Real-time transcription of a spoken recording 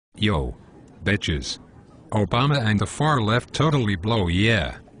Yo, bitches. Obama and the far left totally blow,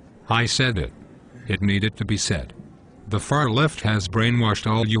 yeah. I said it. It needed to be said. The far left has brainwashed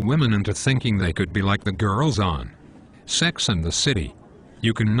all you women into thinking they could be like the girls on Sex and the City.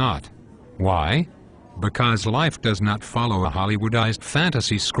 You cannot. Why? Because life does not follow a Hollywoodized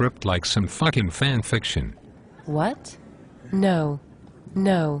fantasy script like some fucking fan fiction. What? No.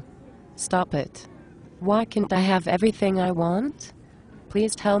 No. Stop it. Why can't I have everything I want?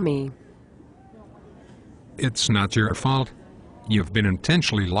 Please tell me. It's not your fault. You've been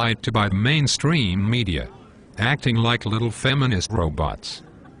intentionally lied to by the mainstream media, acting like little feminist robots.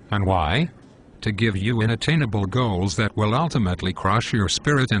 And why? To give you unattainable goals that will ultimately crush your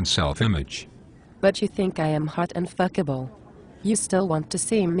spirit and self-image. But you think I am hot and fuckable. You still want to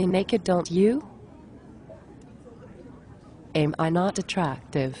see me naked, don't you? Am I not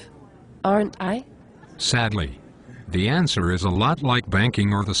attractive? Aren't I? Sadly, the answer is a lot like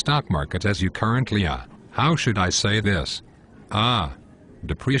banking or the stock market as you currently are. How should I say this?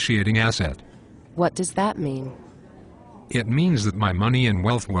 Depreciating asset. What does that mean? It means that my money and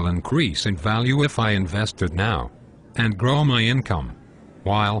wealth will increase in value if I invest it now, and grow my income,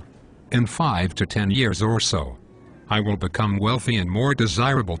 while, in 5 to 10 years or so, I will become wealthy and more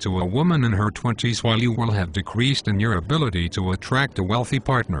desirable to a woman in her 20s while you will have decreased in your ability to attract a wealthy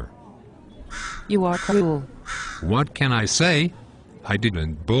partner. You are cruel. What can I say? I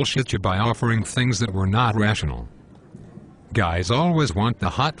didn't bullshit you by offering things that were not rational. Guys always want the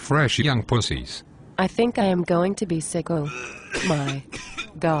hot, fresh young pussies. I think I am going to be sick. Oh my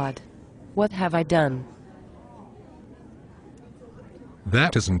God. What have I done?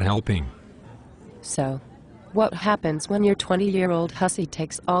 That isn't helping. So, what happens when your 20-year-old hussy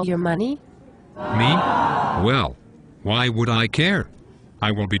takes all your money? Me? Well, why would I care?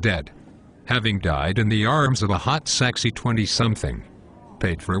 I will be dead, having died in the arms of a hot, sexy 20-something,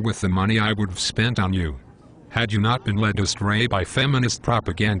 paid for with the money I would have spent on you, had you not been led astray by feminist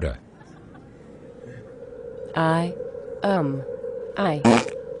propaganda.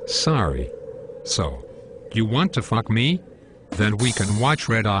 Sorry. So, you want to fuck me? Then we can watch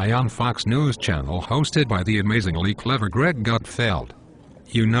Red Eye on Fox News Channel hosted by the amazingly clever Greg Gutfeld.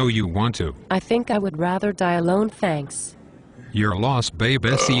 You know you want to. I think I would rather die alone, thanks. Your lost babe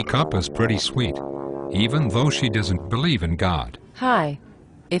S.E. Cup is pretty sweet, even though she doesn't believe in God. Hi.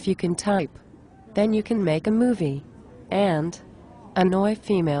 If you can type, then you can make a movie. And annoy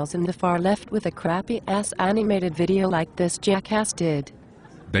females in the far left with a crappy-ass animated video like this jackass did.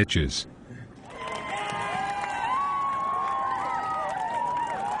 Bitches.